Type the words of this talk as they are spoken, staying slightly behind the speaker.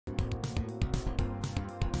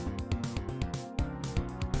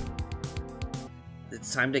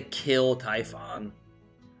It's time to kill Typhon.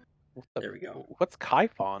 There we go. What's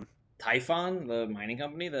Kaifon? Typhon, the mining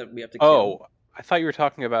company that we have to kill. Oh, I thought you were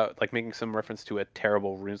talking about like making some reference to a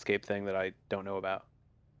terrible RuneScape thing that I don't know about.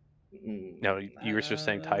 No, you were just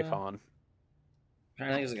saying Typhon. I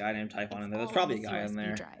think there's a guy named Typhon in there. There's all probably a in this guy in USB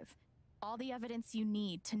there. drive. All the evidence you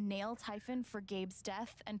need to nail Typhon for Gabe's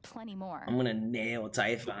death and plenty more. I'm gonna nail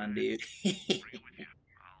Typhon, dude.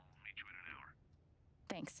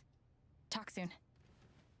 Thanks. Talk soon.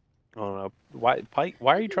 I don't know. Why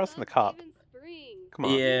are you trusting the cop? Come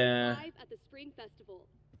on. Yeah.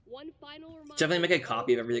 Definitely make a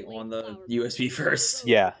copy of everything on the USB first.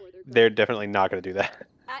 Yeah, they're definitely not going to do that.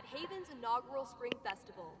 At Haven's inaugural Spring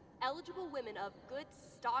Festival, eligible women of good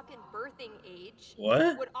stock and birthing age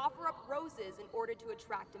would offer up roses in order to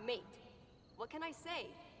attract a mate. What can I say?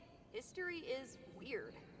 History is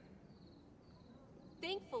weird.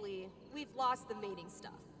 Thankfully, we've lost the mating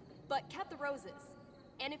stuff, but kept the roses.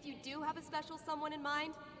 And if you do have a special someone in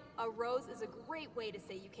mind, a rose is a great way to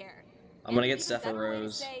say you care. I'm gonna get Steph a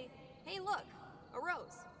rose. Say, hey, look, a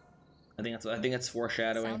rose. I think that's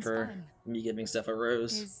foreshadowing Sounds for fun. me giving Steph a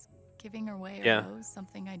rose. Is giving away a Yeah. rose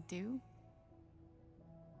something I'd do?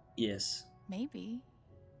 Yes. Maybe.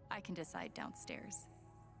 I can decide downstairs.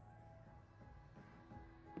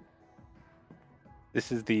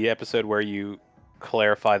 This is the episode where you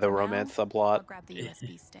clarify the For now, romance I'll subplot. grab the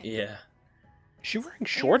USB stick. Yeah. Is she wearing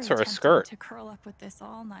shorts or Very a tempting skirt? to curl up with this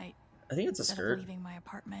all night I think it's a instead skirt. of leaving my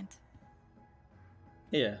apartment.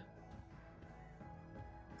 Yeah.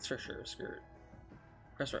 It's for sure a skirt.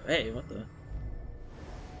 Press right. Hey, what the?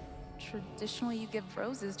 Traditionally, you give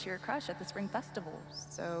roses to your crush at the spring festival,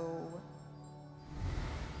 so...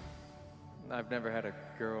 I've never had a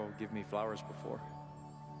girl give me flowers before.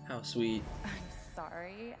 How sweet. I'm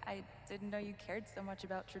sorry. I didn't know you cared so much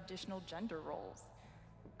about traditional gender roles.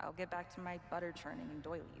 I'll get back to my butter churning and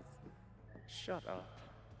doilies. Shut up.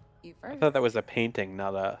 You I first. thought that was a painting,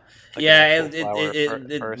 not a. Like Yeah, an actual flower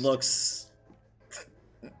it first. looks.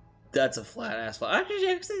 That's a flat ass flower.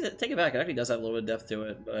 Actually, take it back. It actually does have a little bit of depth to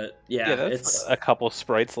it, but yeah, that's it's a couple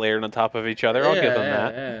sprites layered on top of each other. I'll give them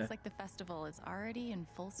that. Yeah. Looks like the festival is already in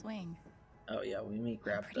full swing. Oh yeah, we may I'm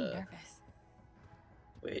grab pretty the. nervous.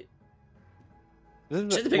 Wait.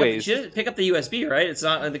 This is She didn't pick up the USB, right? It's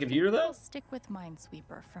not on the computer though. I'll stick with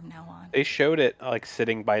Minesweeper from now on. They showed it like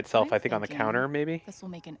sitting by itself. I'm I think on the thinking counter, maybe. This will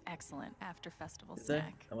make an excellent after-festival Is that?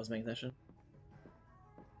 snack. I was making that shit.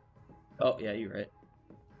 Oh yeah, you're right.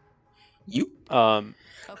 You.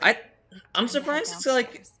 Okay. I'm surprised. It's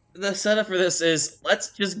like the setup for this is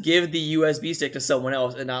let's just give the USB stick to someone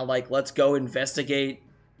else and not like let's go investigate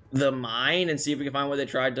the mine and see if we can find what they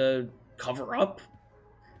tried to cover up.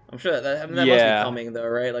 I'm sure that must be coming though,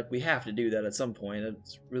 right? Like we have to do that at some point.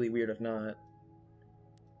 It's really weird if not.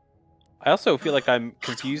 I also feel like I'm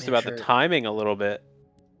confused about the timing a little bit,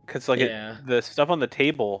 because like the stuff on the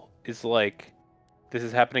table is like this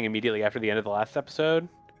is happening immediately after the end of the last episode,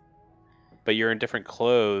 but you're in different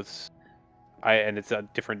clothes, and it's a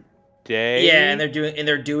different day. Yeah, and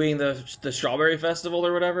they're doing the strawberry festival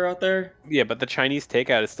or whatever out there. Yeah, but the Chinese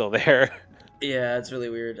takeout is still there. Yeah, it's really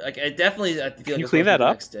weird. Like I feel like you clean that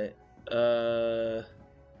up? Next day. I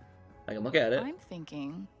can look at it. I'm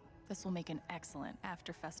thinking this will make an excellent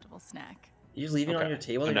after-festival snack. You just leaving it on your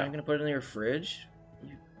table? You're not gonna put it in your fridge?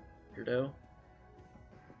 You weirdo.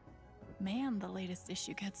 Man, the latest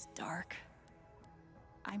issue gets dark.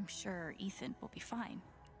 I'm sure Ethan will be fine.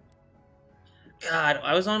 God,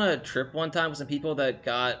 I was on a trip one time with some people that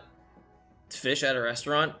got fish at a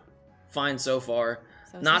restaurant. Fine so far.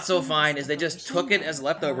 Not so fine is they just took it as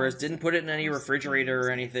leftovers, didn't put it in any refrigerator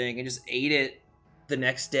or anything, and just ate it the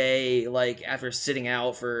next day, like after sitting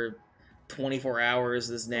out for 24 hours.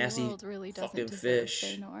 This nasty fucking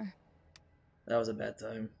fish. That was a bad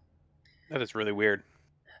time. That is really weird.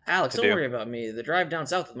 Alex, don't worry about me. The drive down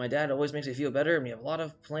south with my dad always makes me feel better, and we have a lot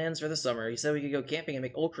of plans for the summer. He said we could go camping and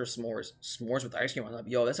make ultra s'mores. S'mores with ice cream on top.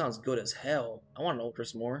 Yo, that sounds good as hell. I want an ultra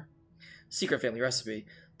s'more. Secret family recipe.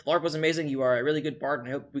 The LARP was amazing. You are a really good part, and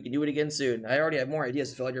I hope we can do it again soon. I already have more ideas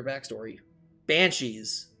to fill out your backstory.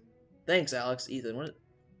 Banshees. Thanks, Alex. Ethan,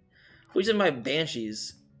 who's in my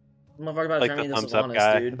Banshees? Motherfucker about to like turn the me into thumbs up Sylvanas,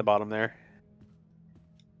 guy dude. at the bottom there.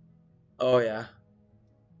 Oh, yeah.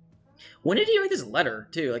 When did he write this letter,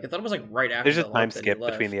 too? Like, I thought it was, like, right after There's a time skip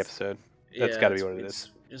between the episode. That's got to be what it is.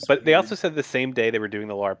 But they also said the same day they were doing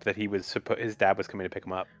the LARP that his dad was coming to pick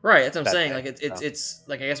him up. Right, that's what I'm saying. Like, it's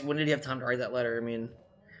like, I guess, when did he have time to write that letter? I mean,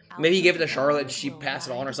 maybe he gave it to Charlotte and she passed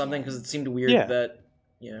it on or something, because it seemed weird that,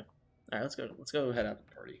 yeah. All right, let's go head out to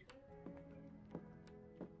the party.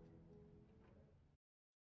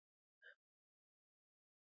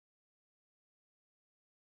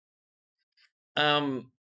 I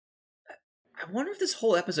wonder if this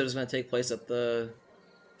whole episode is going to take place at the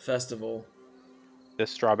festival. The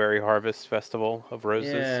Strawberry Harvest Festival of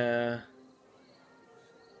Roses. Yeah.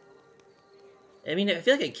 I mean, I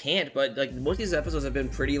feel like it can't, but like most of these episodes have been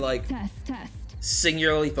pretty like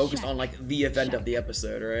singularly focused on like the event of the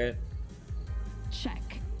episode, right?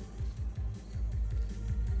 Check.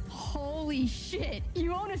 Holy shit!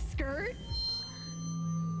 You own a skirt?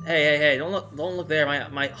 Hey! Don't look there.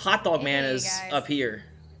 My hot dog man is guys. up here.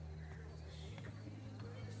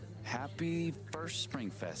 Happy first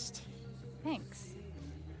Springfest. Thanks.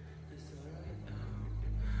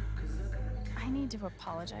 I need to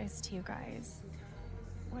apologize to you guys.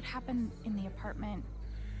 What happened in the apartment,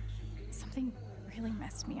 something really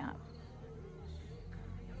messed me up.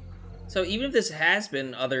 So even if this has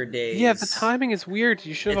been other days... Yeah, the timing is weird.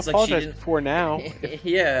 You should have apologized before now.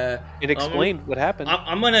 Yeah. It explained what happened.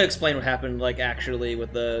 I'm gonna explain what happened, like, actually,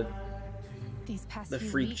 with the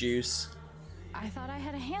freak weeks, juice. I thought I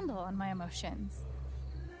had a handle on my emotions.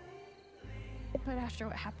 But after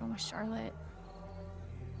what happened with Charlotte,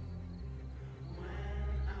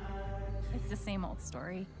 it's the same old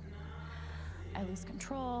story. I lose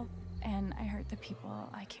control, and I hurt the people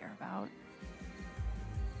I care about.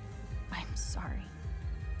 I'm sorry.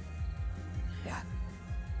 Yeah.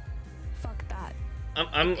 Fuck that.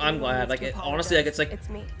 I'm glad. Like, honestly, like, it's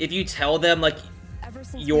me. if you tell them, like, Ever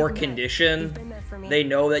since your we've met, condition, you've been there for me. they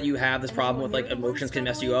know that you have this And problem then with, when like, you're the one emotions can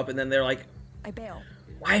mess you struggling, up, and then they're like, I bail.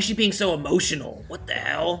 why is she being so emotional? What the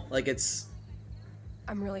hell? Like, it's...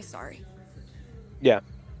 I'm really sorry. Yeah.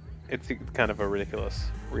 It's kind of a ridiculous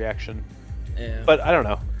reaction. Yeah. But I don't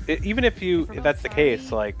know. Even if we're that's the both case,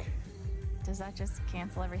 sorry, like, does that just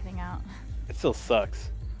cancel everything out? it still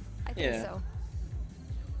sucks. I think Yeah. so.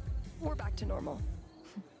 We're back to normal.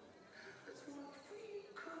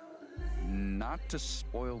 Not to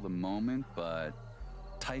spoil the moment, but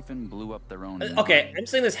Typhon blew up their own. Okay, mine. I'm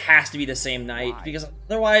saying this has to be the same night, Why? because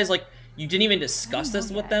otherwise, like, you didn't even discuss I don't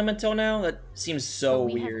this know with yet. them until now? That seems so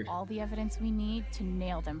But we weird. have all the evidence we need to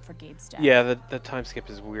nail them for Gabe's death. Yeah, the time skip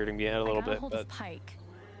is weirding me out a little I got bit, hold but of Pike.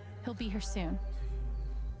 He'll be here soon.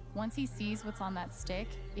 Once he sees what's on that stick,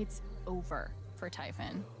 it's over for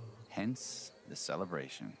Typhon. Hence the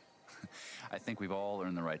celebration. I think we've all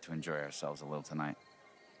earned the right to enjoy ourselves a little tonight.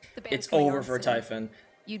 The band's It's coming over on for soon. Typhon.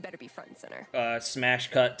 You'd better be front and center.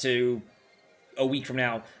 Smash cut to a week from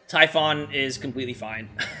now. Typhon is completely fine.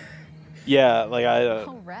 yeah, like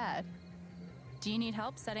Oh, rad. Do you need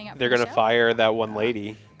help setting up they're for the gonna show? fire that one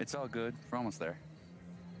lady. It's all good. We're almost there.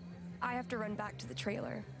 I have to run back to the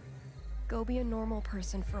trailer. Go be a normal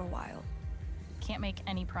person for a while. Can't make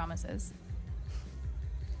any promises.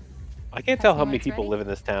 I can't tell Passing how many lights people ready? live in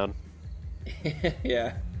this town.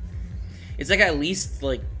 Yeah. It's like at least,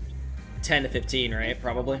 like, 10 to 15, right?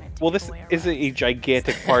 Probably. Well, this is a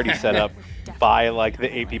gigantic party set up by, like,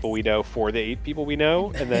 the 8 people we know for the 8 people we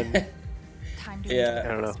know, and then... Time to Yeah. enjoy the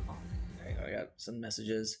I don't know. festival. I got some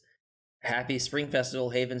messages. Happy Spring Festival,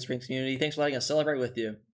 Haven Springs community. Thanks for letting us celebrate with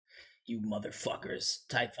you. You motherfuckers.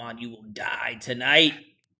 Typhon, you will die tonight.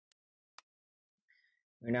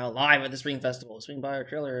 We're now live at the Spring Festival. Swing by our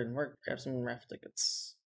trailer and grab some raffle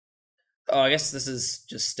tickets. Oh, I guess this is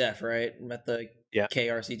just Steph, right? I'm at the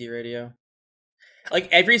KRCT radio. Like,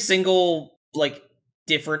 every single, like,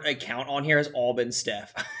 different account on here has all been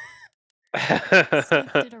Steph.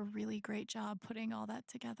 Steph did a really great job putting all that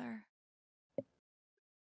together.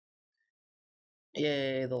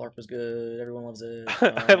 Yay, the LARP was good. Everyone loves it.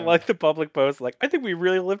 I like the public post, like, I think we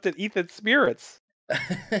really lifted Ethan's spirits.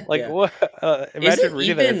 Like, yeah. what? Imagine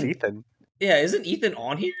reading that as Ethan. Yeah, isn't Ethan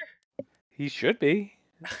on here? He should be.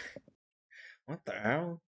 What the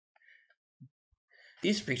hell?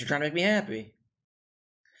 These freaks are trying to make me happy.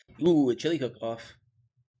 Ooh, a chili cook-off.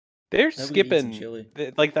 They're Maybe we need some skipping. chili.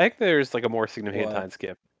 Like, I think there's like a more significant What? time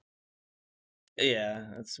skip. Yeah,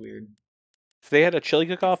 that's weird. So they had a chili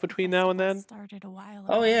cook-off The between now and festival then. started a while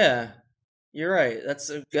Oh ago. yeah, you're right. That's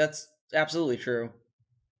absolutely true.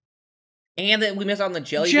 And that we missed out on the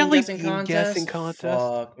jelly bean guessing contest.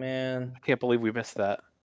 Fuck, man. I can't believe we missed that.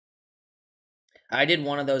 I did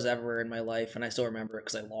one of those ever in my life, and I still remember it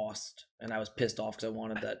because I lost, and I was pissed off because I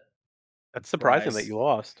wanted that That's surprising prize. that you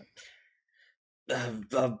lost.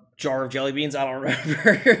 A jar of jelly beans. I don't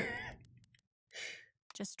remember.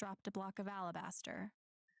 Just dropped a block of alabaster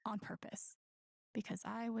on purpose because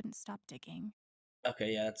I wouldn't stop digging.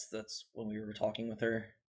 Okay, yeah, that's when we were talking with her.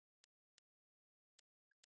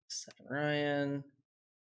 Steph and Ryan.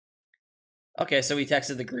 Okay, so we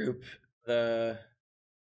texted the group the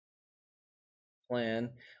plan.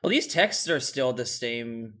 Well, these texts are still the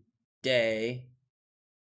same day.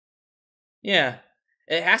 Yeah.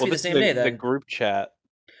 It has to be the same day then. The group chat.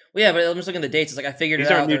 Well, yeah, but I'm just looking at the dates. It's like I figured These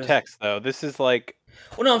it out. These aren't new texts though. This is like.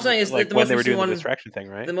 Well, no, I'm saying it's like the when most they were recent doing one. The distraction thing,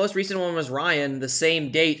 right? The most recent one was Ryan, the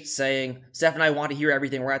same date, saying Steph and I want to hear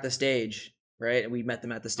everything. We're at the stage, right? And we met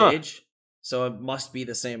them at the stage, so it must be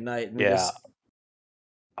the same night. And yeah.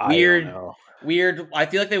 Weird. I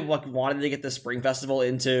feel like they wanted to get the Spring Festival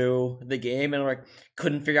into the game and like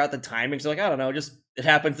couldn't figure out the timing. So like I don't know, just it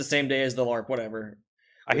happens the same day as the LARP, whatever.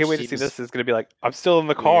 I can't wait to see this. It's gonna be like I'm still in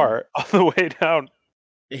the car on the way down.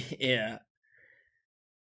 Yeah.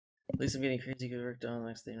 At least I'm getting crazy good work done.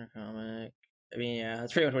 Next Thanos comic. I mean, yeah,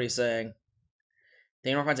 that's pretty much what he's saying.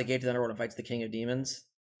 Thanos finds a gate to the underworld and fights the King of Demons.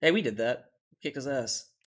 Hey, we did that. Kicked his ass.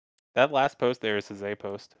 That last post there is a Zay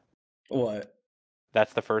post. What?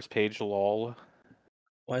 That's the first page. Lol.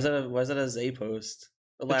 Why is that a Zay post?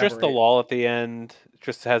 It's just the lol at the end. It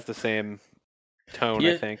just has the same tone,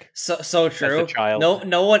 I think. So true.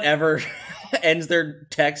 No one ever ends their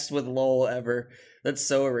text with lol ever. That's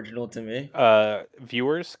so original to me.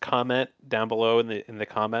 Viewers, comment down below in the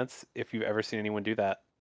comments if you've ever seen anyone do that.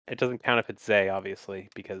 It doesn't count if it's Zay, obviously,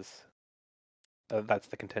 because that's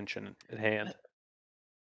the contention at hand.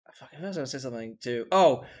 I was gonna say something too.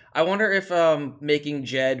 Oh, I wonder if making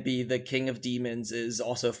Jed be the King of Demons is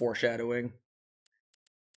also foreshadowing.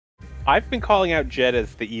 I've been calling out Jed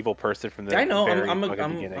as the evil person from the I know.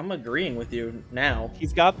 beginning. I'm agreeing with you now.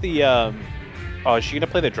 He's got the Oh, is she gonna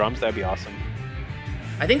play the drums? That'd be awesome.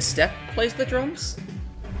 I think Steph plays the drums.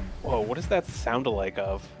 Whoa, what does that sound alike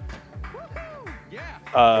of?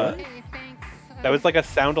 That was like a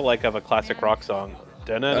sound alike of a classic rock song.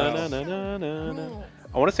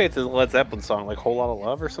 I want to say it's a Led Zeppelin song, like "Whole Lot of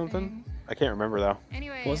Love" or something. I can't remember though.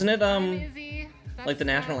 Wasn't it like the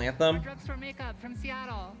national anthem?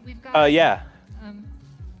 Yeah.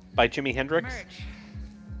 By Jimi Hendrix.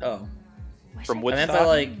 Oh. From Woodstock. I meant by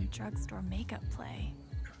like drugstore makeup play.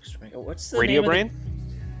 What's the Radio name Brain?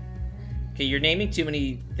 Okay, you're naming too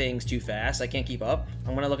many things too fast. I can't keep up.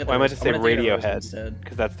 I'm gonna look at. I meant to say Radiohead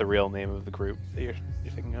because that's the real name of the group that you're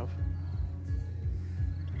thinking of.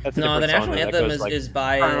 That's no, the national anthem is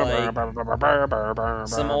by like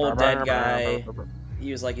some old dead guy.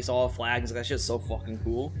 He was like, he saw a flag. He's like, that shit's so fucking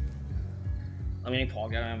cool. I mean, Paul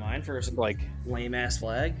got in my mind for some like lame ass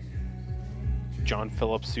flag. John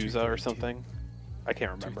Philip Sousa or something. I can't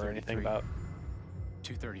remember anything about.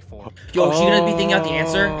 234. Yo, is she gonna be thinking out the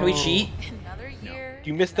answer? Can we cheat? Another year.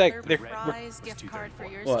 You missed that. Gift card for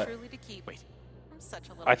yours what? Truly to keep. Wait.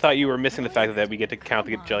 I thought you were missing the fact that we get to count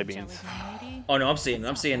the jelly beans. Oh no, I'm seeing.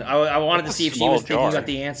 I wanted to see if she was thinking about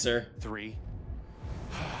the answer. 3.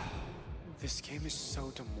 This game is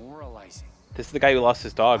so demoralizing. This is the guy who lost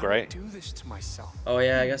his dog, right? Do this to myself. Oh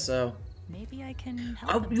yeah, I guess so. Maybe I can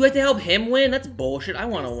help. You have to help him win? That's bullshit. I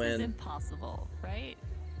want to win. This is impossible, right?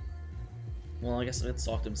 Well, I guess let's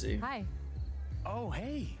talk to him. See. Hi. Oh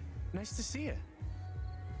hey, nice to see you.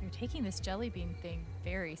 You're taking this jelly bean thing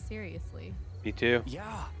very seriously. Me too.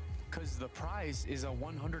 Yeah, because the prize is a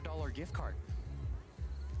 $100 gift card.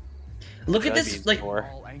 Look at this, like,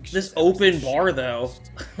 this open bar, though.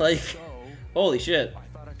 Like, holy shit. I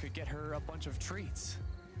thought I could get her a bunch of treats.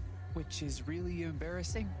 Which is really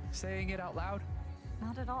embarrassing, saying it out loud.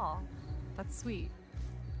 Not at all. That's sweet.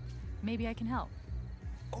 Maybe I can help.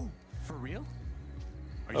 Oh, for real?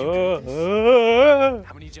 Are you good at this?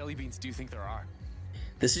 How many jelly beans do you think there are?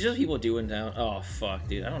 This is just people doing down. Oh, fuck,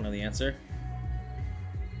 dude. I don't know the answer.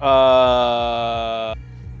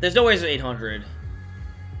 There's no way it's 800.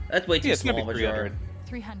 That's way too small of a jar.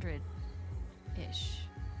 300-ish.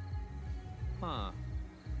 Huh.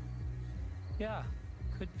 Yeah,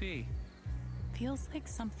 could be. Feels like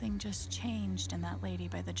something just changed in that lady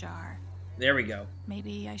by the jar. There we go.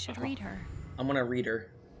 Maybe I should read her. I'm gonna read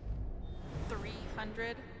her.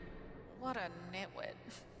 300? What a nitwit.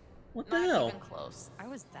 What the hell? Not even close. I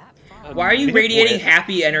was that far. Why are you radiating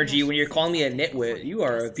happy energy when you're calling me a nitwit? You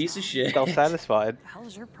are a piece of shit. Self-satisfied. What the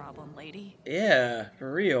hell's your problem, lady? Yeah,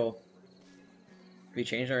 for real. Have we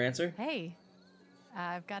changed our answer? Hey,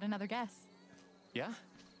 I've got another guess. Yeah?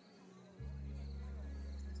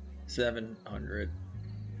 700.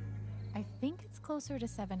 I think it's closer to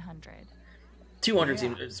 700. 200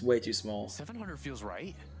 seems way too small. 700 feels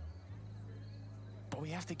right. But we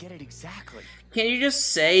have to get it exactly. Can't you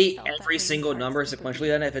just say every single number sequentially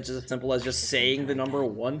then if it's as simple as just saying the number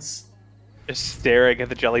once? Just staring at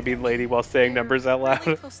the jelly bean lady while saying numbers out loud.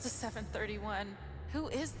 Really close to 731. Who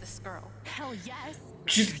is this girl? Hell yes.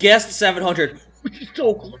 She's guessed 700.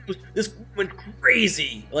 So close. This went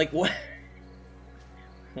crazy. Like, what?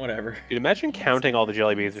 Whatever. Dude, imagine counting all the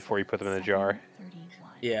jelly beans before you put them in a jar.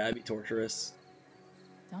 Yeah, that'd be torturous.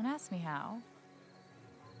 Don't ask me how.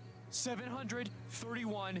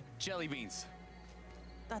 731 jelly beans.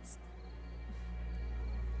 That's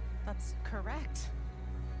correct.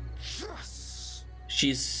 Yes.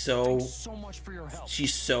 She's so much for your help.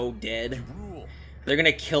 She's so dead. They're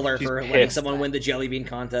gonna kill her for letting someone win the jelly bean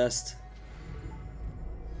contest.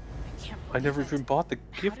 I never even bought the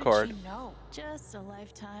gift card. How did she know? Just a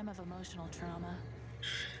lifetime of emotional trauma.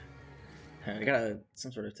 I got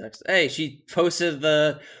some sort of text. Hey, she posted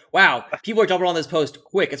the... Wow, people are jumping on this post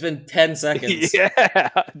quick. It's been 10 seconds. Yeah,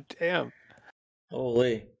 damn.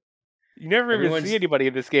 Holy. You never even see anybody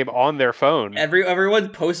in this game on their phone. Everyone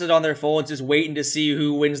posted on their phones just waiting to see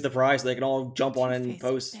who wins the prize so they can all jump on it and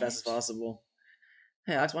post as fast as possible.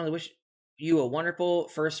 Hey, I just wanted to wish you a wonderful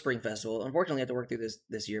first spring festival. Unfortunately, I had to work through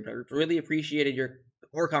this year, but I really appreciated your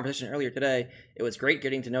horror conversation earlier today. It was great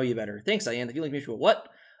getting to know you better. Thanks, Diane. The feeling mutual. What?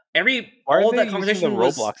 All that conversation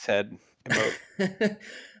was Roblox head emote.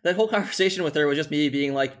 That whole conversation with her was just me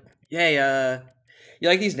being like, "Hey, you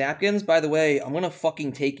like these napkins? By the way, I'm gonna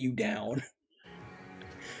fucking take you down."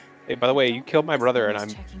 Hey, by the way, you killed my brother, and I'm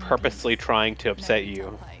purposely trying to upset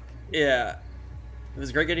you. Yeah, it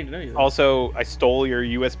was great getting to know you. Also, I stole your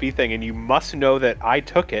USB thing, and you must know that I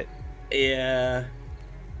took it. Yeah.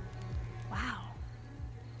 Wow,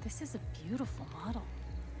 this is a beautiful model.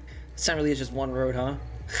 This time really is just one road, huh?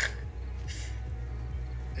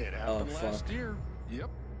 It happened last year. Yep.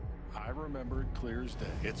 I remember it clear as day.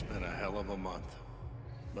 It's been a hell of a month.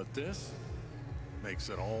 But this makes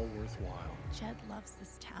it all worthwhile. Jed loves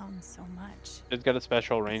this town so much. Jed's got a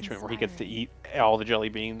special arrangement where he gets to eat all the jelly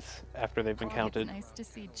beans after they've been counted. It's nice to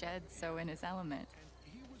see Jed so in his element.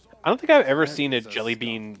 I don't think I've ever seen a jelly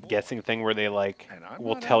bean guessing thing where they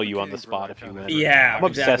will tell you on the spot if you win. Yeah, I'm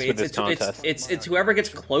obsessed with this contest. It's whoever gets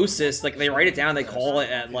closest. Like they write it down, they call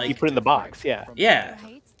it at like. You put it in the box, yeah. Yeah.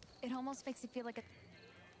 It almost makes you feel like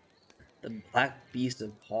The Black Beast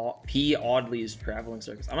of P. Audley's Traveling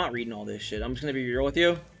Circus. I'm not reading all this shit. I'm just gonna be real with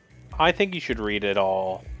you. I think you should read it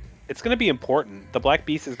all. It's gonna be important. The Black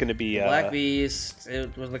Beast is gonna be. Black Beast.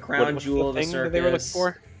 It was the crown jewel of the circus. That they were looking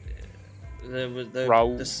for?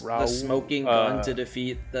 The smoking gun to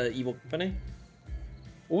defeat the evil company.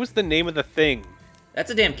 What was the name of the thing? That's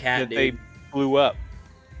a damn cat, that dude. They blew up.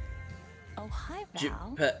 Oh, hi,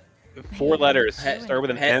 Val. 4 letters. Start with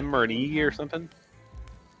an M or an E or something.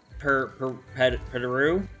 Peru.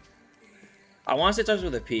 I want to say it starts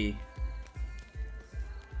with a P,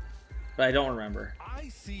 but I don't remember.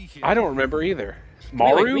 I don't remember either.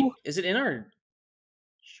 Maru? Wait, is it in our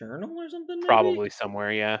journal or something? Maybe? Probably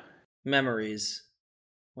somewhere, yeah. Memories.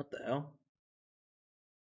 What the hell?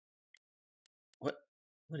 What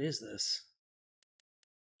is this?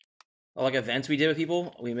 Oh, like events we did with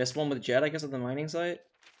people? We missed one with Jed, I guess, at the mining site?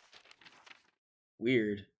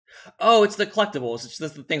 Weird. Oh, it's the collectibles. It's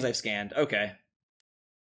just the things I've scanned. Okay.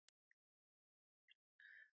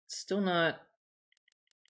 Still not...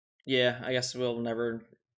 Yeah, I guess we'll never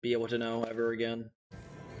be able to know ever again.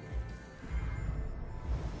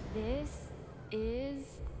 This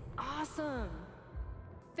is awesome.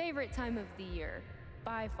 Favorite time of the year,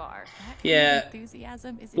 by far. Yeah.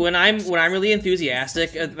 When I'm really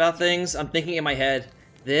enthusiastic about things, I'm thinking in my head,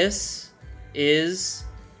 this is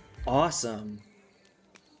awesome.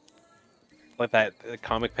 Like that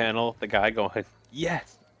comic panel, the guy going,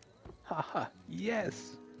 yes, haha,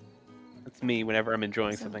 yes. That's me whenever I'm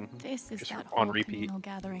enjoying something. This is just that on whole repeat. communal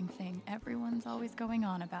gathering thing everyone's always going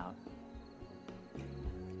on about.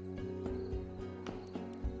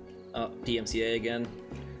 Oh, DMCA again.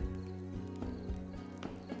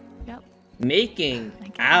 Yep. Making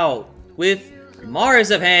out with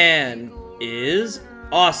Marzipan is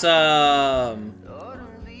awesome.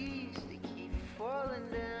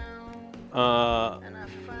 I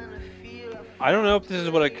don't know if this is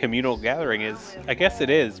what a communal gathering is. I guess it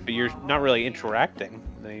is, but you're not really interacting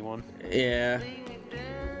with anyone. Yeah.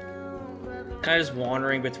 Kind of just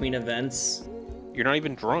wandering between events. You're not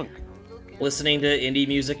even drunk. Listening to indie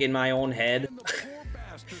music in my own head.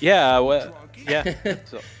 Yeah, well, yeah.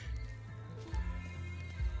 So.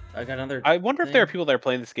 I got another. I wonder if there are people that are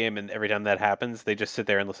playing this game, and every time that happens, they just sit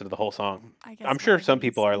there and listen to the whole song. I'm sure some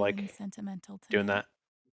people are like doing that.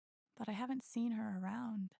 But I haven't seen her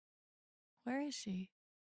around. Where is she?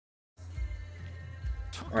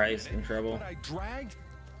 Alright, he's in trouble. Alright,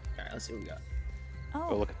 let's see what we got. Oh,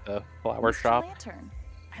 go look at the flower shop. Lantern.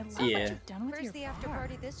 I love what you've done with your the after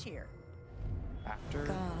party this year?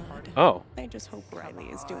 God. Oh. I just hope Riley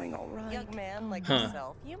is doing all right. Young man like Huh.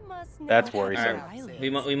 yourself, you must know. That's worrisome.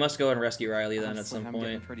 Right. We must go and rescue Riley then at some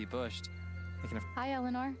point. Pretty bushed. Hi,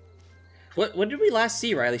 Eleanor. What did we last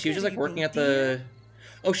see Riley? She was just like working at the...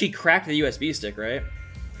 Oh, she cracked the USB stick, right?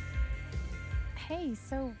 Hey,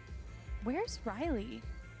 so Where's Riley?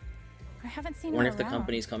 I haven't seen her Wonder if the around.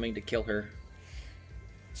 company's coming to kill her.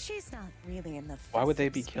 She's not really in the Why would they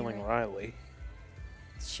be festive killing spirit. Riley?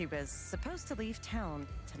 She was supposed to leave town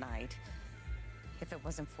tonight. If it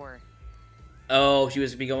wasn't for... Oh, she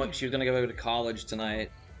was gonna go to college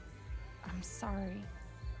tonight. I'm sorry.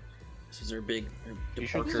 This was her big You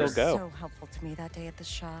should departure. still go. So helpful to me that day at the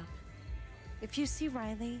shop. If you see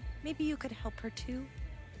Riley, maybe you could help her too.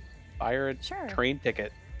 Buy her a Sure. train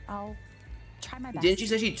ticket. I'll try my best. Didn't she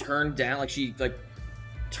say she turned down,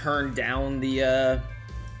 turned down the,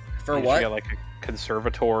 for Yeah, what? She got like a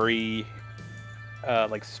conservatory,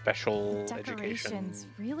 like special Decorations education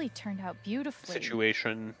really turned out beautifully.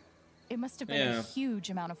 situation. It must have been a huge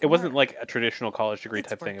amount of work. It wasn't like a traditional college degree It's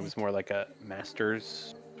type thing. It worth was more like a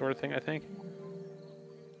master's sort of thing, I think.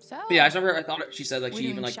 So, Yeah, I remember. I thought she said like we're she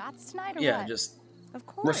even doing like shots tonight or yeah what? just Of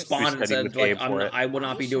course. responded and Rescheduled said with like Gabe for it. I will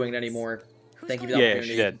not be doing it anymore. Thank you for the Yeah, opportunity.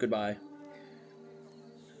 she did. Goodbye.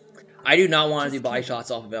 I do not want to do body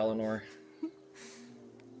shots off of Eleanor.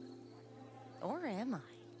 Or am I?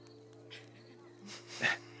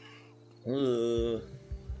 Ugh.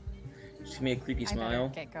 Just give me a creepy I better smile.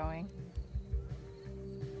 get going.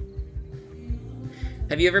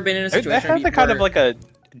 Have you ever been in a That situation had the kind of where- like a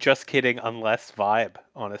just kidding unless vibe,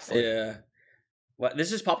 honestly. Yeah. What? This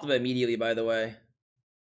just popped up immediately, by the way.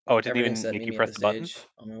 Oh, it didn't Everything even said make meet you me at press the button? stage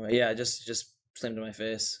on my way. Yeah, just slammed in my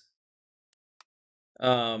face.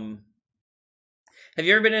 Have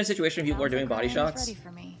you ever been in a situation where people are Sounds doing like body Ryan's shots? Ready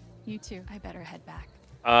for me. You too. I better head back.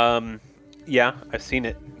 Yeah, I've seen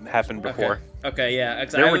it happen before. Okay, yeah.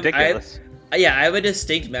 'Cause They're ridiculous. I have a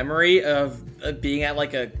distinct memory of being at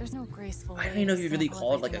like a. There's no graceful. I don't way even know to if you'd really sample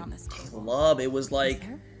call it like everything a on this table. club. It was like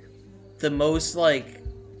the most like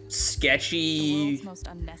The sketchy world's most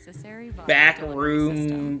unnecessary back delivery room,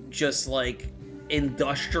 system. just like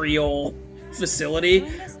industrial facility.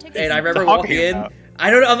 Doing this tickets And I and remember What are you walking talking in. about? I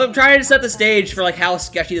don't know. I'm trying to set the stage for like how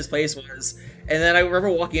sketchy this place was. And then I remember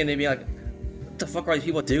walking in and being like, "What the fuck are these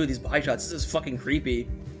people doing? These body shots? This is fucking creepy."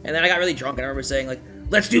 And then I got really drunk and I remember saying like,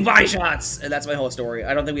 "Let's do body shots!" And that's my whole story.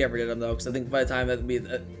 I don't think we ever did them though, because I think by the time that we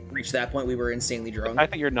reached that point, we were insanely The drunk.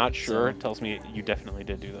 fact that you're not sure tells me you definitely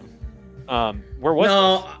did do them. Where was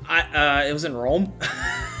No, it was in Rome. this?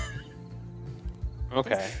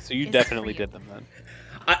 Okay, so you is definitely real. did them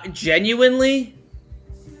then. Genuinely,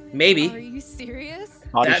 maybe. Are you serious?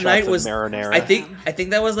 Body That shots night of was. marinara. I think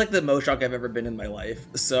that was like the most drunk I've ever been in my life.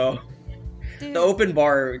 So Dude, the open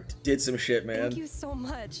bar did some shit, man. thank you so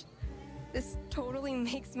much. This totally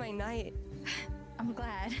makes my night. I'm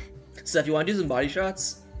glad. Steph, you want to do some body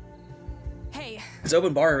shots? Hey, It's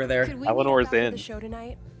open bar over there. could we Eleanor's meet up after in. the show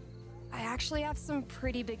tonight? I actually have some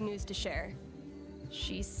pretty big news to share.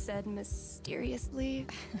 She said mysteriously.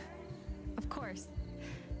 Of course.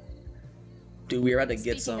 Dude, we were about to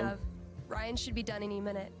Speaking get some. of, Ryan should be done any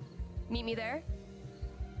minute. Meet me there?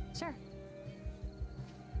 Sure.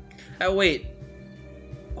 Oh, wait.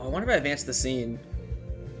 Oh, I wonder if I advanced the scene.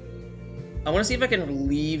 I want to see if I can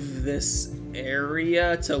leave this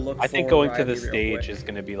area to look for I think going to Riley the real stage quick. is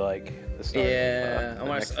going to be like the start. Yeah, of, I the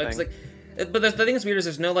want next to. It's thing. like, but the thing that's weird is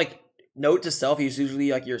there's no like note to self. It's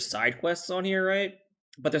usually like your side quests on here, right?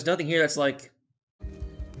 But there's nothing here that's like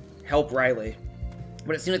help Riley.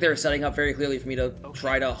 But it seemed like they were setting up very clearly for me to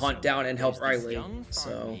try to hunt down and help Riley.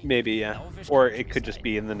 So Maybe, yeah. Or it could just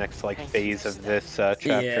be in the next like phase of this chapter.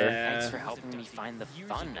 yeah, Thanks for helping me find the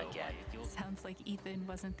fun again. Sounds like Ethan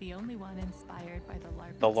wasn't the only one inspired by the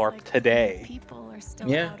LARP. The LARP Looks like today. People are still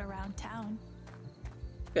Yeah. out around town.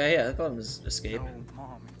 yeah. I thought it was escape. No,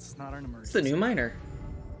 Mom, it's not an emergency. It's the new miner.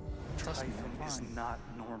 Trust me, is not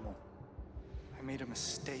normal. I made a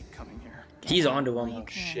mistake coming here. He's onto Well, him. you Oh,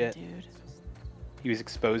 can, shit. dude. He was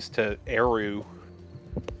exposed to Eru.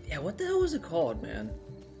 Yeah, what the hell was it called, man?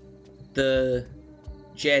 The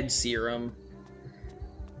Jed serum.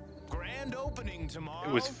 Grand opening tomorrow.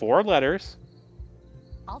 It was 4 letters.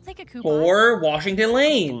 I'll take a coupon. For Washington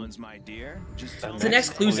Lane. Coupons, my dear. Just tell The me.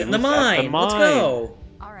 next clue's in the clue's at the mine. Let's mine. go.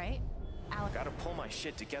 All right. Alex. Gotta pull my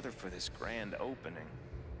shit together for this grand opening.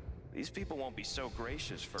 These people won't be so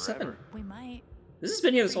gracious forever. 7. We might. This has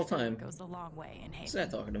been here this whole Free food time. goes a long way in What's Haven.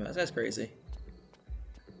 that talking about? That's crazy.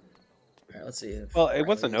 Alright, let's see. If Well, it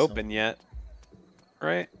wasn't Riley's open yet.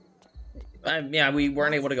 Right? yeah, we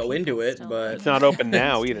weren't able to go into it, but It's not open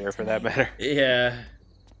now either, for that matter. yeah.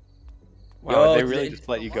 Wow, Yo, they really th- just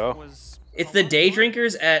let you go. It's the day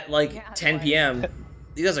drinkers at like 10 p.m.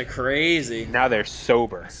 These guys are crazy. Now they're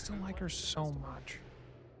sober. I still like her so much.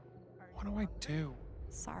 What do I do?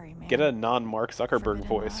 Sorry, man. Get a non-Mark Zuckerberg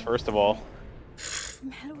voice, first of all. I'm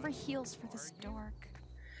head over heels for this dork.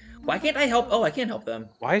 Why can't I help? Oh, I can't help them.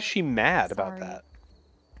 Why is she mad about Sorry. that?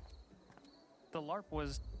 The LARP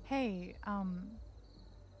was... Hey,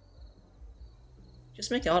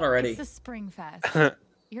 just make out already. It's the Spring Fest.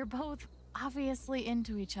 You're both obviously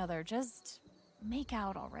into each other. Just make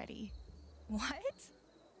out already. What?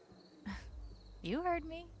 You heard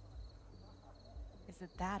me. Is it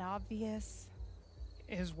that obvious?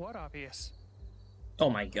 Is what obvious? Oh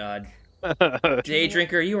my god. Day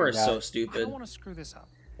Drinker, you are so stupid. I don't want to screw this up.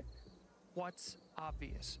 What's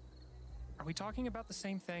obvious? Are we talking about the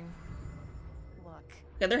same thing? Look.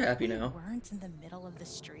 Yeah, they're happy if now. we weren't in the middle of the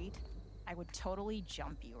street, I would totally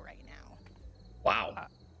jump you right now. Wow.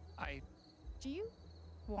 Do you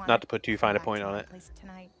want Not to put too fine a point on it. Place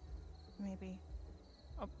tonight, maybe.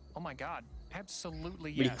 Oh my god.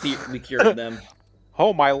 Absolutely yes. We cured them.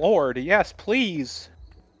 Oh my lord, yes, please.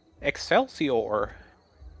 Excelsior.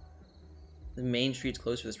 The main street's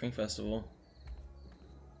closed for the Spring Festival.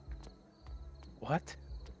 What?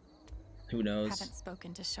 Who knows? Haven't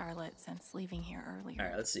spoken to Charlotte since leaving here earlier.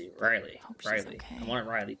 Alright, let's see. Riley. Riley. Okay. I want a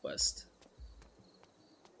Riley quest.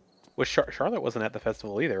 Was Charlotte wasn't at the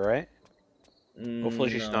festival either, right? Hopefully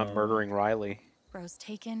she's not murdering Riley. Rose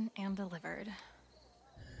taken and delivered.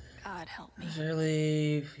 God help me.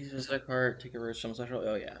 Riley, he's a sick heart. Take a Rose from special.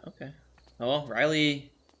 Oh yeah, okay. Oh, well,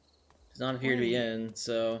 Riley does not appear to be in,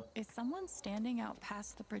 so. Is someone standing out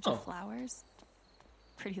past the Bridge of Flowers?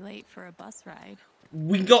 Pretty late for a bus ride.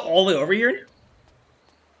 We can go all the way over here?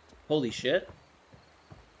 Holy shit.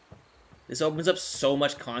 This opens up so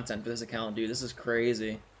much content for this account, dude. This is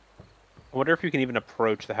crazy. I wonder if you can even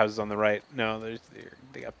approach the houses on the right. No,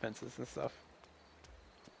 they got fences and stuff.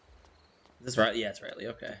 Is this right? Yeah, it's Riley.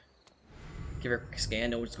 Okay. Give her a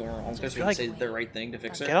scan, know what's going wrong. Just like, say the right thing to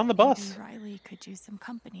fix it. Get on the bus. Maybe Riley could use some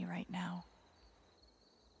company right now.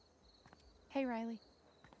 Hey, Riley.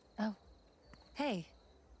 Oh. Hey.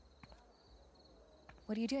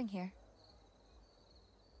 What are you doing here?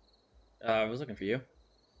 I was looking for you.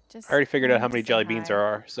 I already figured out how many jelly beans there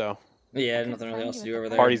are, so. Yeah, nothing really else to do over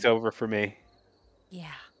there. Party's over for me.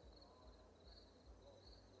 Yeah.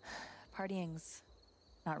 Partying's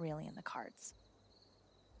not really in the cards.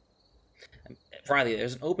 Riley,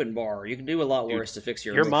 there's an open bar. You can do a lot worse to fix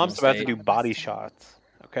your. Your mom's about to do body shots.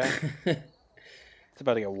 Okay. It's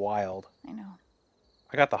about to get wild. I know.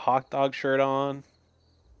 I got the hot dog shirt on.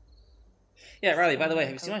 Yeah, Riley. By the way,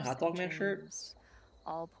 have you seen my hot dog man shirt?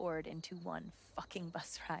 All poured into one fucking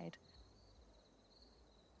bus ride.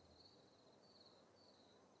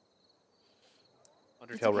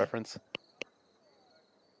 Undertale reference.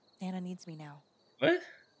 Anna needs me now. What?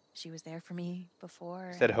 She was there for me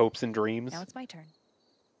before. Said hopes and dreams. Now it's my turn.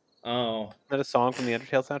 Oh. Is that a song from the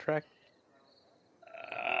Undertale soundtrack?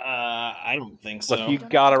 I don't think so. Look, you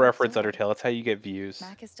gotta reference Undertale. That's how you get views.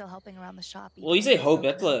 Mac is still helping around the shop. Well, you say hope.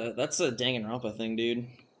 That's a Danganronpa thing, dude.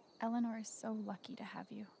 Eleanor is so lucky to have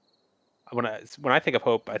you. When I think of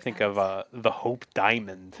hope, I think of the Hope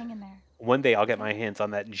Diamond. Hang in there. One day I'll get my hands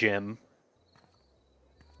on that gem.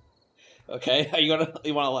 Okay, you want to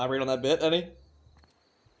elaborate on that bit, Eddie?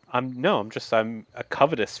 I'm a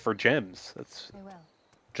covetous for gems. That's I will.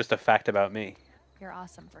 just a fact about me. You're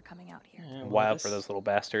awesome for coming out here. Yeah, Wild for those little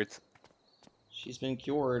bastards. She's been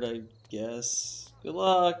cured, I guess. Good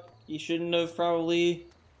luck. You shouldn't have probably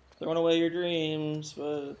thrown away your dreams,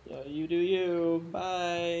 but you do you.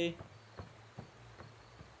 Bye.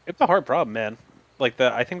 It's a hard problem, man. Like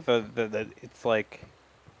I think the it's like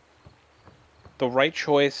the right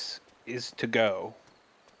choice is to go,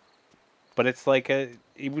 but it's like it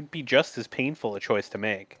would be just as painful a choice to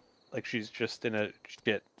make. Like she's just in a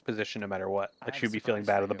shit position no matter what. Like she'd be feeling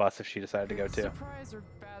bad on the bus if she decided to go too. Surprise or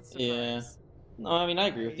bad surprise? Yeah. No, I mean I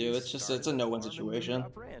agree with you. It's a no-win situation.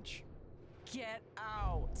 Get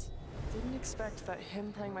out! Didn't expect that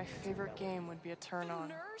him playing my favorite game would be a turn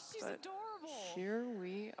on. But here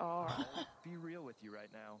we are. Be real with you right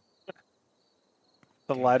now.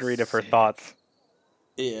 The light read of her thoughts.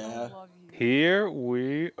 Yeah. Here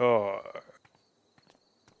we are.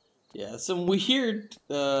 Yeah, some weird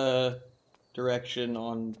direction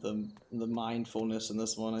on the mindfulness in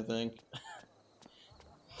this one, I think.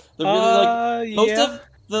 The really most of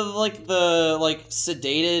the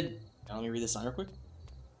sedated. Let me read this sign real quick.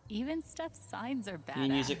 Even Steph's signs are badass. New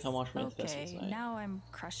music, come watch me at the festival Okay, tonight. now I'm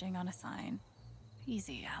crushing on a sign.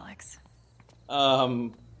 Easy, Alex.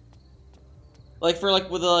 Like for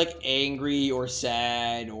with the angry or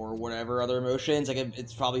sad or whatever other emotions,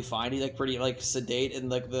 it's probably fine. He's pretty sedate in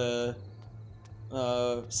the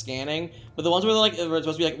scanning, but the ones where they're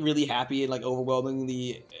supposed to be really happy and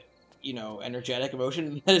overwhelmingly, energetic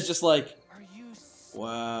emotion, that is just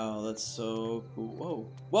wow, that's so cool.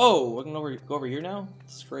 Whoa, I can go over here now.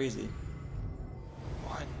 It's crazy.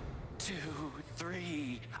 1, 2,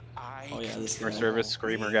 3. Oh yeah, this Customer service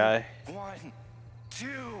screamer guy. 1, 2.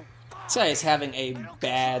 This guy is having a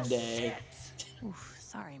bad day. Oof,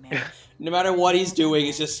 sorry, man. No matter what he's doing,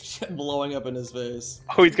 it's just blowing up in his face.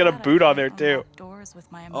 Oh, he's got a boot on there too. Doors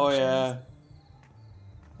with my Oh emotions. yeah.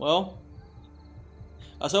 Well,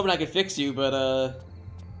 I was hoping I could fix you, but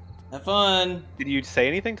have fun. Did you say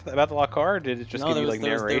anything about the locked car, or did it just give you like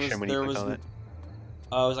narration when you clicked on it?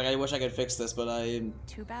 I was like, I wish I could fix this, but I...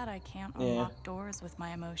 Too bad I can't unlock doors with my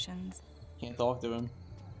emotions. Can't talk to him.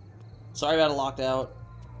 Sorry about it, locked out.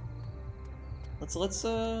 Let's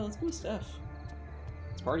go with Steph.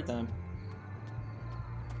 It's party time.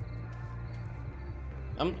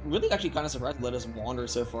 I'm really actually kind of surprised to let us wander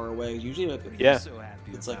so far away. Usually, like,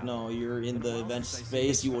 it's like, no, you're in the event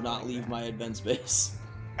space. You will not leave my event space.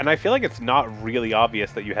 And I feel like it's not really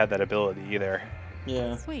obvious that you had that ability either.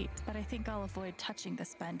 Yeah. Sweet, but I think I'll avoid touching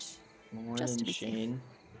this bench. Lauren just to and be Shane.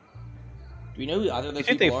 Do we know who either of those You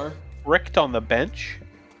think people they are? fricked on the bench?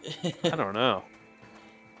 I don't know.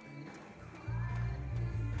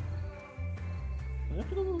 I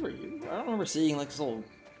don't remember seeing like this little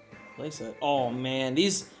playset. Oh man,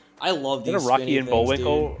 I love these. Is that a Rocky and things,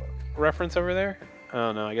 Bullwinkle dude. reference over there?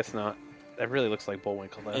 Oh no, I guess not. That really looks like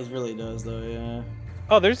Bullwinkle though. It really does though, yeah.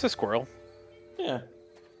 Oh, there's a squirrel. Yeah.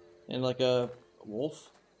 And like a wolf,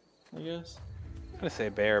 I guess. I'm gonna say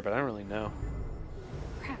bear, but I don't really know.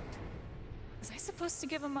 Crap. Was I supposed to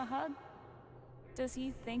give him a hug? Does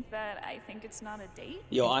he think that I think it's not a date?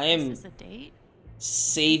 Yo, I am Is this a date?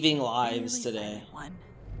 saving lives Really today. one.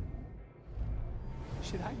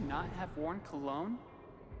 Should I not have worn cologne?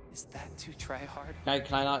 Is that too try-hard?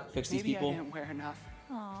 Can I not fix these people? Maybe I didn't wear enough.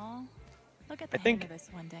 Aw. Look at I the think hang of this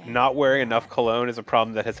one day. not wearing enough cologne is a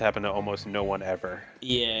problem that has happened to almost no one ever.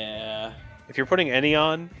 Yeah. If you're putting any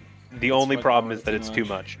on, the only fucking problem hard, is that it's too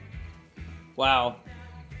much. Wow.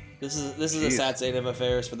 This is a Jeez. sad state of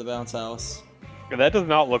affairs for the bounce house. That does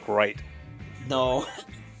not look right. No.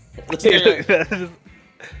 That does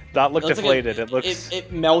not look deflated. It looks.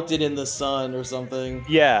 It melted in the sun or something.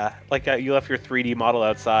 Yeah, like you left your 3D model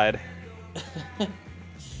outside.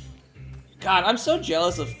 God, I'm so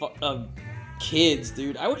jealous of kids,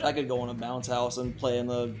 dude. I wish I could go on a bounce house and play in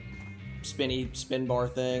the spin bar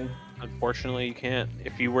thing. Unfortunately, you can't.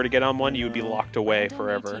 If you were to get on one, you would be locked away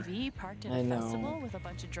forever. TV parked at a festival with a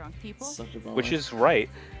bunch of drunk people. Such a bummer. Which is right.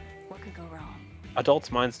 What could go wrong?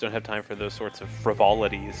 Adults' minds don't have time for those sorts of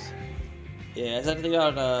frivolities. Yeah, is that the thing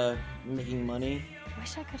about making money?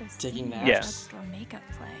 Wish I could have Taking seen naps? Yes. drugstore makeup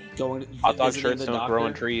play. Going Hot dog visiting shirts the don't doctor? grow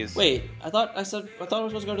on trees. Wait, I thought I was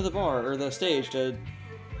supposed to go to the bar or the stage to.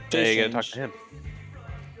 Yeah, you gotta change. talk to him.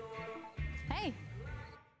 Hey.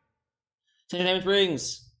 St. Diamond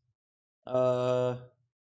Springs. The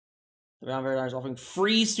Brown Bear is offering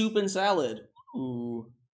free soup and salad. Ooh.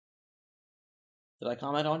 Did I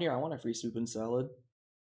comment on here? I want a free soup and salad.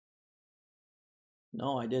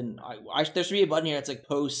 No, I didn't. There should be a button here that's like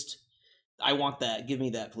post. I want that. Give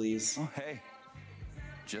me that, please. Oh, hey.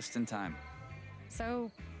 Just in time. So,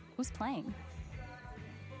 who's playing?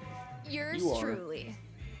 Yours You are. truly.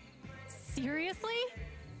 Seriously?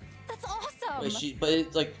 That's awesome! Wait, but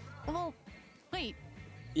it's like, Well, wait.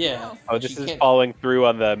 yeah. Oh, this she is can't- following through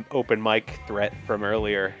on the open mic threat from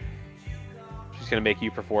earlier. She's gonna make you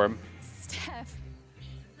perform. Steph.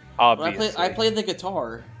 Obviously. I played the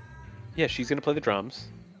guitar. Yeah, she's gonna play the drums,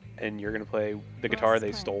 and you're gonna play the guitar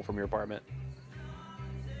they stole from your apartment.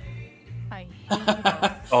 I hate you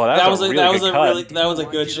both. Oh, that was a good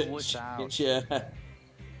Out. yeah.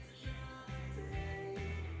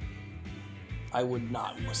 I would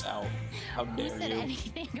not wuss out. How Who dare said you?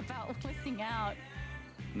 anything about wussing out?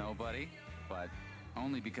 Nobody, but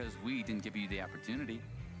only because we didn't give you the opportunity.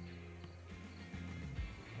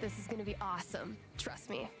 This is gonna be awesome. Trust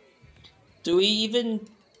me. Do we even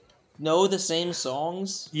know the same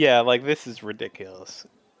songs? Yeah, like this is ridiculous.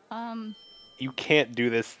 You can't do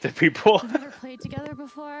this to people. We've never played together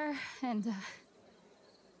before, and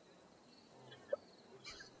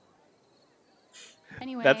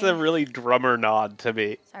anyway. That's a really drummer nod to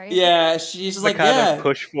me. Sorry. Yeah, she's just The like, kind yeah. of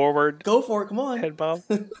push forward. Go for it, come on. Head bob.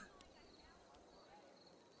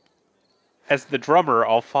 As the drummer,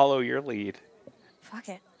 I'll follow your lead. Fuck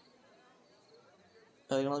it.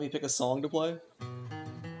 You gonna let me pick a song to play?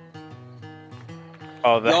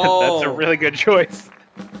 Oh, that's a really good choice.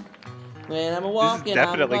 When I'm walking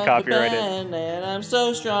definitely on copyrighted. band and I'm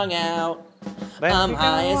so strung out. I'm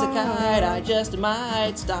high as a kite, I just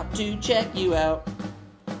might stop to check you out.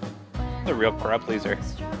 The real crowd pleaser.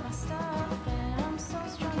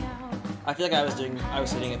 I feel like I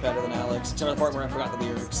was hitting it better than Alex, except for the part where I forgot the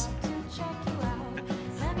lyrics.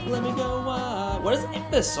 Let me go What is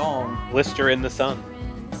this song? Blister in the Sun.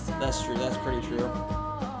 That's true. That's pretty true.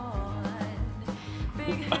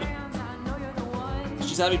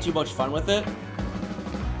 She's having too much fun with it.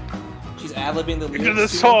 She's ad-libbing the lyrics. Into the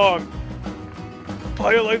song.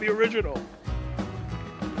 Play it like the original.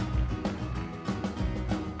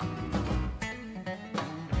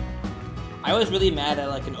 I was really mad at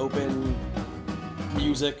like an open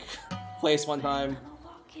music place one time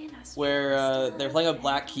where they're playing a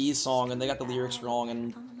Black Keys song and they got the lyrics wrong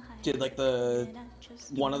and did like the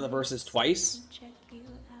one of the verses twice.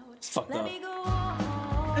 It's fucked up.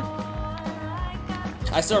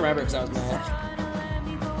 I still remember because I was mad.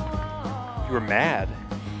 You were mad?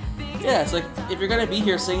 Yeah, it's like, if you're gonna be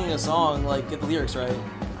here singing a song, like, get the lyrics right.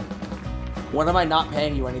 What am I not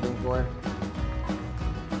paying you anything for?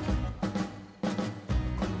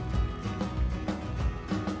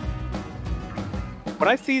 When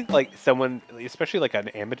I see, like, someone, especially like an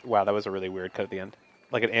amateur, wow, that was a really weird cut at the end.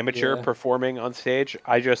 Like an amateur performing on stage,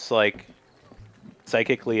 I just, like,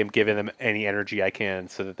 psychically am giving them any energy I can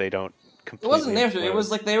so that they don't completely It wasn't an amateur, explode. it was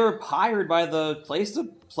like they were hired by the place to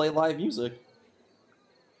play live music.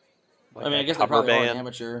 Like I mean, I guess they cover probably are band. an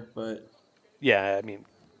amateur, but... Yeah, I mean,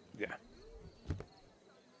 yeah.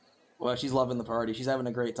 Well, she's loving the party. She's having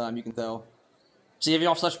a great time, you can tell. She's giving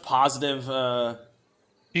off such positive,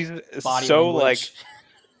 She's body so, language.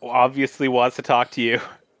 like, obviously wants to talk to you.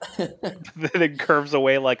 Then it curves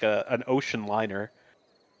away like an ocean liner.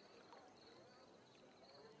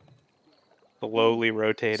 Slowly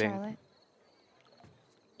rotating. Charlotte?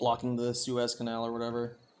 Blocking the Suez Canal or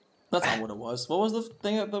whatever. That's not what it was. What was the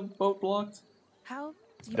thing that the boat blocked? How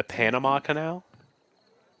do you The Panama Canal?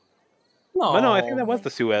 No. No, I think that was the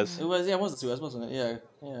Suez. It was, yeah, it was the Suez, wasn't it? Yeah,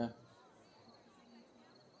 yeah.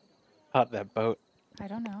 Not that boat. I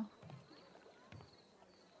don't know.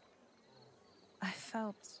 I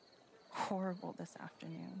felt horrible this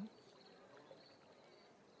afternoon.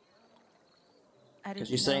 Because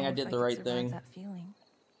you're saying I did the right thing. That feeling.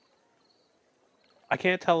 I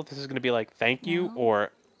can't tell if this is going to be like, thank you,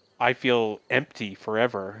 or I feel empty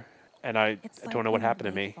forever, and I don't know what happened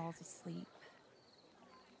to me. Falls asleep.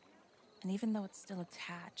 And even though it's still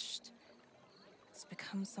attached, it's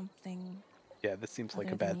become something. Yeah, this seems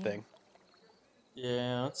like a bad thing.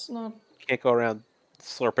 Yeah, it's not... You can't go around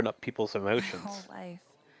slurping up people's My emotions. whole life,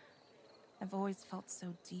 I've always felt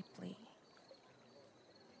so deeply.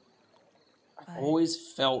 I've always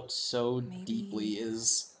felt so deeply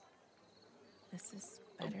is This is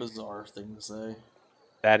a better. bizarre thing to say.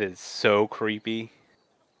 That is so creepy.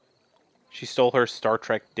 She stole her Star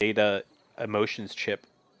Trek Data emotions chip.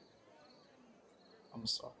 I'm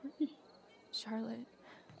sorry. Charlotte,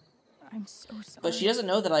 I'm so sorry. But she doesn't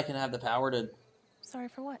know that I can have the power to Sorry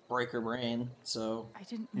for what? break her brain, so... I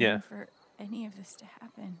didn't mean for any of this to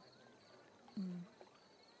happen.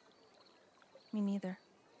 Me neither.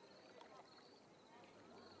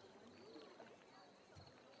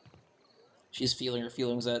 She's feeling her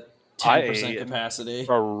feelings at 10% capacity.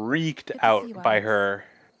 Freaked out by her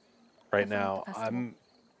right now.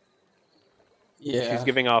 Yeah. She's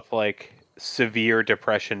giving off like severe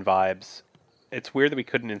depression vibes. It's weird that we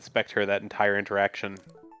couldn't inspect her that entire interaction.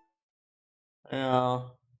 Yeah.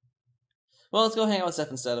 Well, let's go hang out with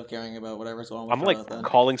Steph instead of caring about whatever's going on with I'm like then.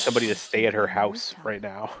 calling somebody to stay at her house right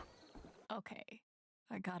now. Okay,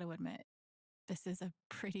 I gotta admit, this is a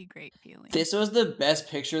pretty great feeling. This was the best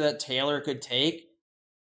picture that Taylor could take.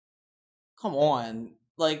 Come on.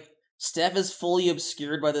 Like, Steph is fully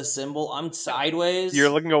obscured by the symbol. I'm sideways. You're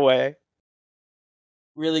looking away.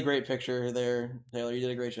 Really great picture there, Taylor. You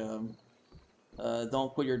did a great job.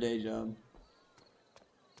 Don't quit your day job.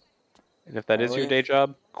 And if that is your day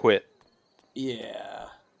job, quit. Yeah.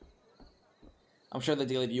 I'm sure the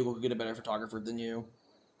Daily Bugle could get a better photographer than you.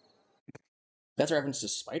 That's a reference to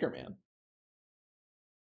Spider-Man.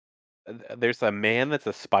 There's a man that's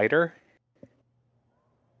a spider?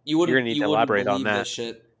 You're gonna need to elaborate on that. This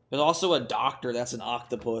shit. There's also a doctor that's an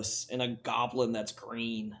octopus and a goblin that's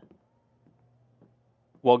green.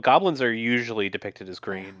 Well, goblins are usually depicted as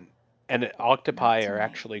green, and octopi are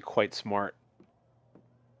actually quite smart.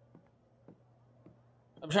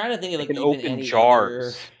 I'm trying to think of like They can even open any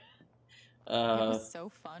jars. It was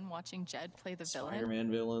so fun watching Jed play the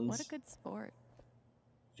Spider-Man villains. What a good sport.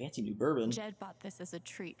 Fancy new bourbon. Jed bought this as a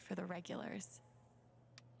treat for the regulars.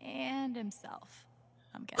 And himself,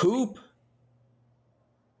 I'm guessing. Coop!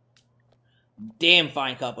 Damn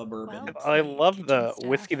fine cup of bourbon. I love the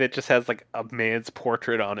whiskey that just has like a man's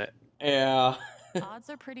portrait on it. Yeah. Odds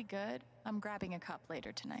are pretty good. I'm grabbing a cup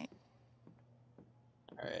later tonight.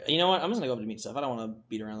 Alright, you know what? I'm just gonna go up to meet stuff. I don't want to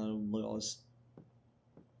beat around and look at all this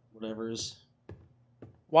whatever's.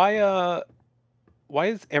 Why Why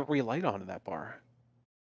is every light on in that bar?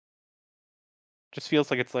 Just feels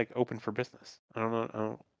like it's like open for business. I don't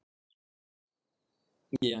know.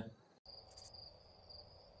 Yeah.